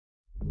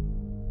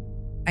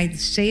I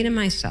say to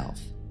myself,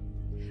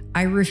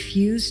 I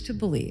refuse to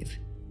believe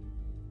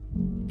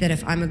that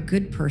if I'm a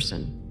good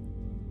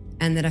person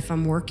and that if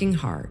I'm working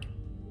hard,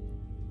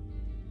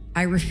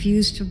 I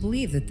refuse to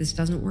believe that this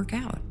doesn't work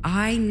out.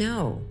 I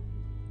know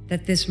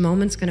that this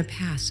moment's gonna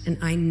pass, and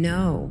I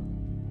know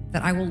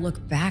that I will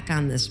look back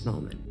on this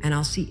moment and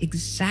I'll see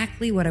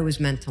exactly what I was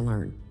meant to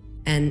learn.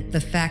 And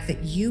the fact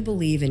that you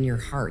believe in your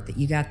heart, that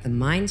you got the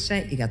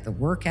mindset, you got the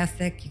work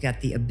ethic, you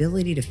got the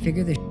ability to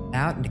figure this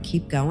out and to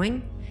keep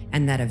going,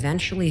 and that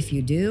eventually if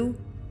you do,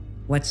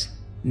 what's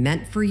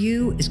meant for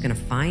you is gonna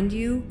find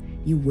you.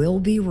 You will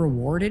be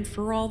rewarded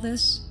for all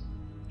this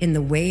in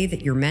the way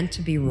that you're meant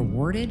to be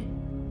rewarded.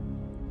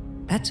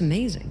 That's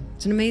amazing.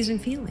 It's an amazing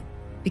feeling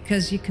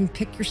because you can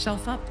pick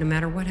yourself up no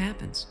matter what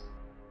happens.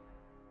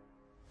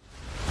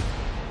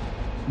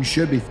 You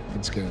should be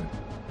fucking scared.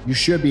 You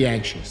should be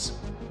anxious.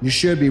 You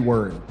should be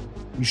worried.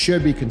 You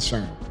should be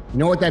concerned. You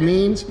know what that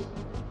means?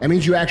 That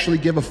means you actually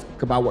give a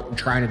fuck about what you're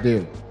trying to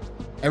do.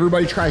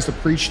 Everybody tries to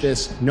preach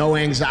this no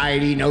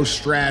anxiety, no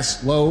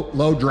stress,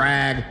 low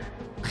drag,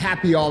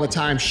 happy all the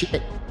time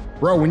shit.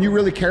 Bro, when you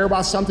really care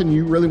about something,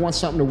 you really want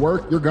something to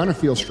work, you're gonna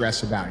feel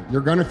stress about it.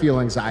 You're gonna feel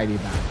anxiety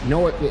about it. You know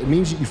what? It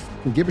means that you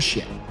fucking give a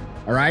shit,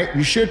 all right?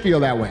 You should feel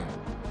that way.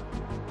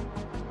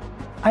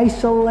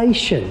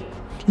 Isolation.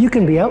 You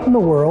can be out in the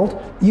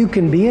world, you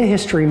can be a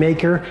history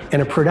maker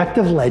and a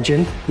productive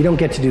legend. You don't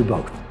get to do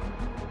both.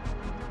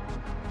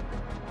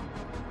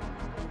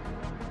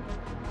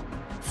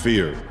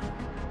 Fear.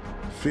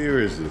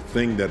 Fear is the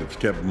thing that has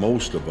kept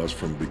most of us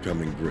from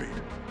becoming great.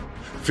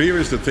 Fear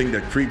is the thing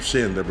that creeps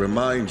in that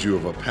reminds you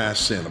of a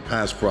past sin, a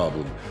past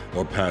problem,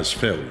 or past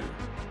failure.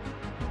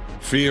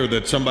 Fear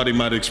that somebody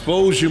might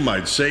expose you,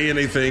 might say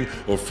anything,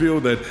 or feel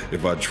that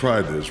if I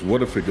try this,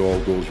 what if it all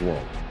goes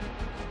wrong?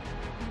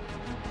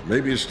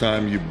 Maybe it's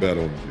time you bet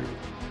on you.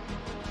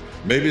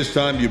 Maybe it's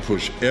time you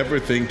push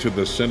everything to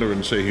the center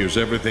and say, here's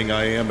everything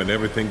I am and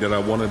everything that I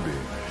want to be,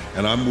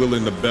 and I'm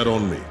willing to bet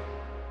on me.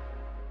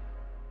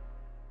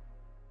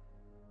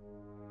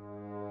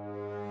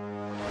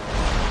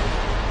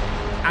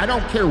 I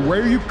don't care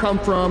where you come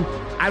from.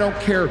 I don't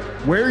care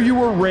where you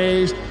were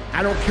raised.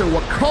 I don't care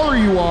what color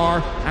you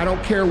are. I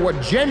don't care what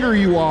gender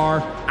you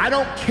are. I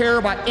don't care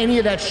about any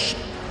of that shit.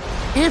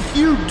 If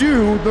you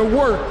do the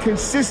work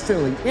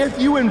consistently,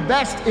 if you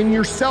invest in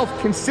yourself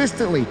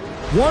consistently,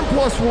 1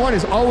 + 1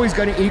 is always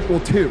gonna equal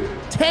 2.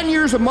 10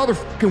 years of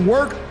motherfucking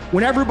work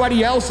when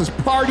everybody else is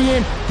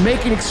partying,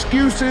 making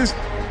excuses,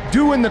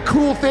 doing the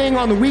cool thing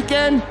on the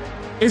weekend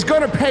is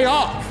gonna pay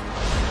off.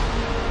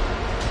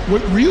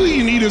 What really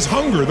you need is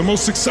hunger. The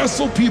most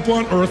successful people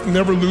on earth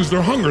never lose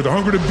their hunger. The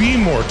hunger to be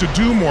more, to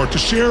do more, to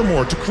share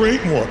more, to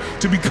create more,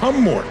 to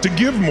become more, to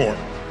give more.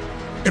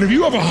 And if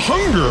you have a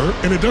hunger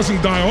and it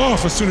doesn't die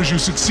off as soon as you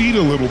succeed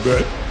a little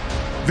bit,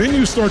 then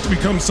you start to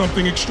become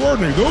something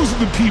extraordinary. Those are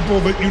the people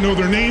that you know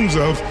their names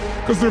of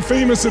because they're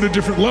famous at a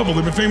different level.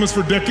 They've been famous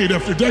for decade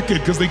after decade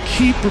because they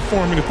keep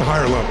performing at the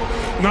higher level,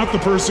 not the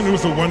person who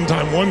was a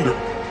one-time wonder.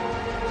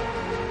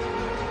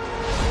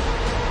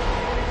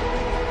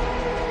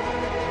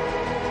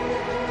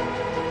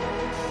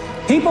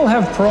 People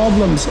have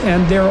problems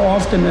and they're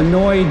often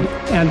annoyed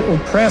and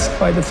oppressed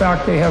by the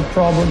fact they have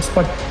problems,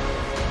 but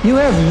you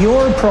have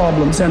your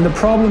problems and the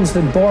problems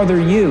that bother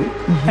you.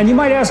 And you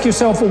might ask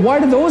yourself, well, why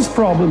do those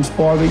problems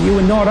bother you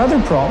and not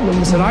other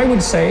problems? And I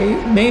would say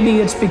maybe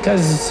it's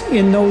because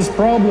in those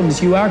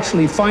problems you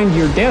actually find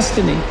your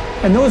destiny.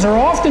 And those are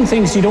often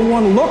things you don't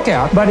want to look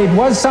at, but it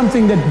was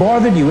something that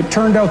bothered you. It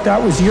turned out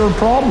that was your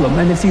problem.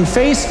 And if you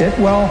faced it,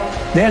 well,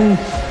 then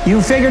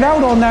you figured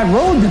out on that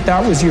road that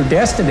that was your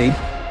destiny.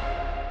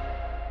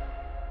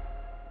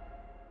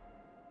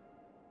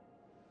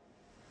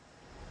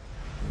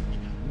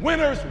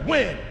 Winners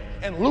win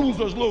and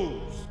losers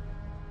lose.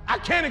 I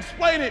can't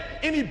explain it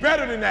any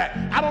better than that.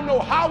 I don't know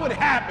how it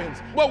happens,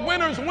 but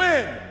winners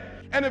win.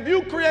 And if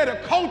you create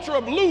a culture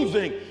of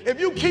losing,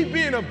 if you keep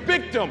being a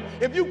victim,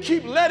 if you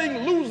keep letting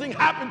losing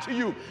happen to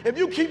you, if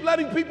you keep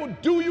letting people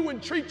do you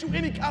and treat you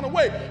any kind of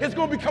way, it's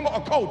going to become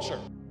a culture.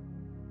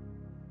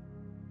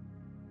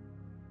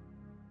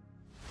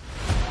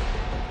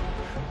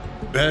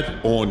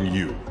 Bet on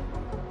you.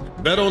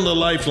 Bet on the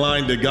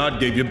lifeline that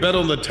God gave you. Bet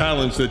on the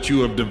talents that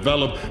you have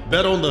developed.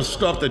 Bet on the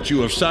stuff that you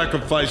have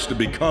sacrificed to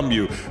become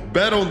you.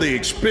 Bet on the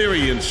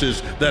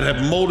experiences that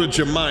have molded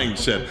your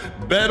mindset.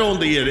 Bet on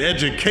the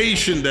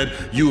education that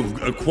you've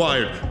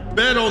acquired.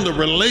 Bet on the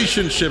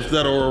relationships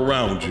that are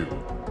around you.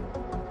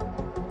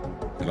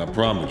 And I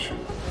promise you,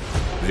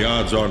 the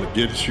odds aren't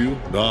against you,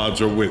 the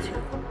odds are with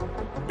you.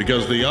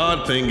 Because the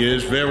odd thing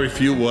is, very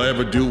few will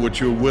ever do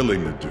what you're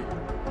willing to do.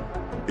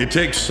 It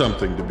takes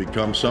something to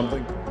become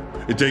something.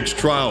 It takes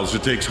trials,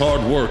 it takes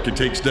hard work, it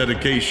takes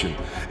dedication.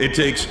 It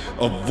takes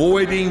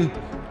avoiding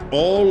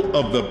all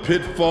of the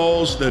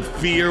pitfalls that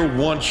fear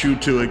wants you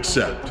to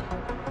accept.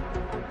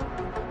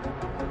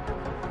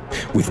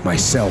 With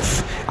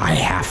myself, I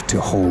have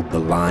to hold the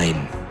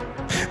line.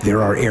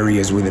 There are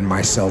areas within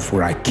myself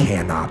where I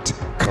cannot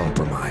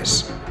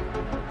compromise.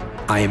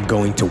 I am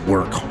going to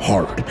work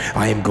hard.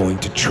 I am going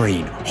to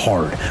train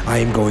hard. I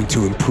am going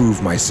to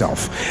improve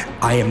myself.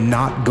 I am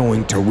not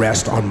going to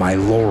rest on my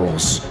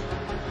laurels.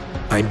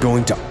 I'm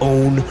going to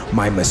own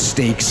my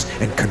mistakes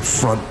and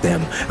confront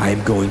them. I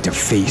am going to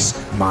face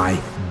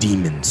my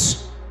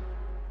demons.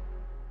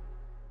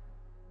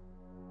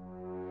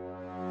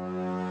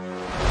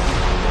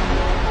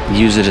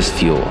 Use it as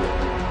fuel.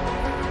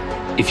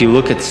 If you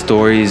look at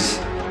stories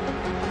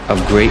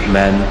of great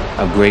men,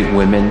 of great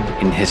women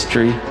in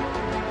history,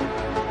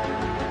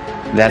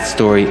 that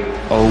story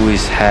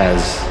always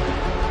has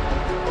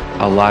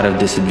a lot of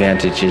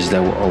disadvantages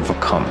that were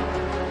overcome.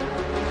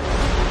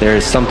 There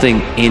is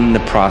something in the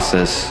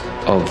process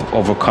of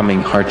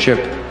overcoming hardship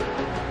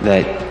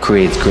that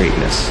creates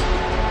greatness.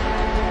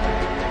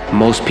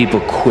 Most people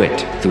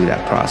quit through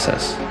that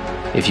process.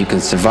 If you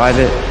can survive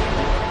it,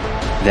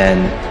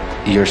 then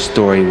your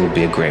story will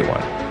be a great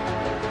one.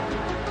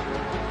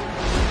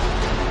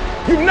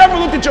 You've never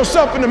looked at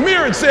yourself in the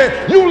mirror and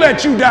said, you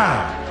let you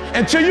down.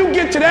 Until you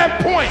get to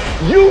that point,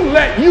 you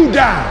let you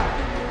down.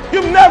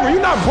 You're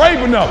not brave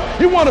enough.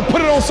 You want to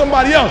put it on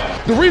somebody else.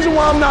 The reason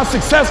why I'm not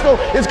successful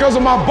is because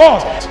of my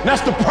boss. And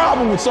that's the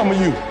problem with some of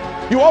you.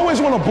 You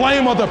always want to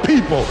blame other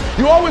people.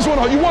 You want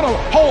to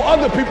hold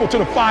other people to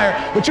the fire,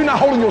 but you're not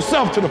holding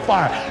yourself to the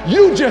fire.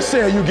 You just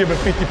said you're giving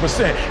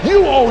 50%.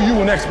 You owe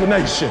you an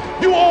explanation.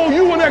 You owe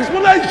you an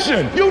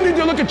explanation. You need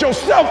to look at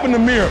yourself in the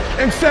mirror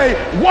and say,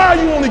 why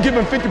are you only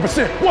giving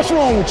 50%? What's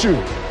wrong with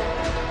you?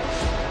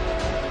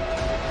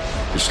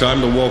 It's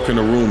time to walk in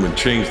a room and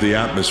change the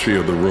atmosphere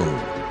of the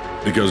room,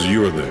 because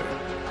you're there.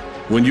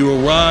 When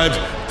you arrive,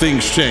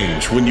 things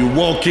change. When you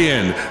walk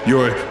in,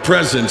 your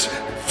presence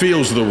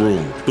fills the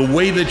room. The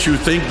way that you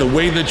think, the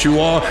way that you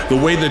are, the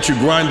way that you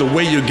grind, the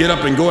way you get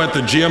up and go at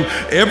the gym,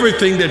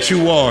 everything that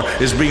you are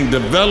is being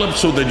developed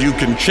so that you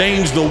can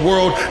change the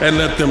world and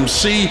let them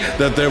see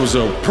that there was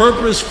a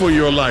purpose for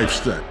your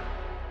lifestyle.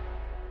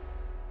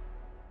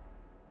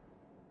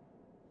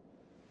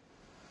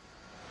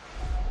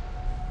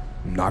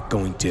 I'm not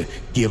going to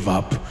give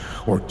up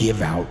or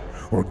give out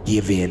or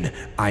give in.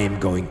 I am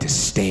going to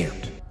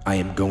stand. I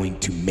am going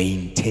to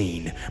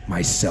maintain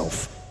my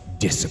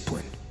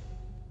self-discipline.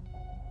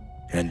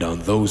 And on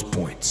those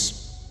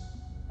points,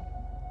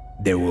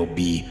 there will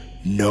be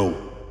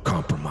no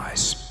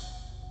compromise.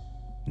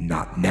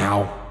 Not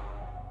now,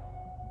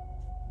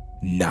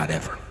 not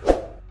ever.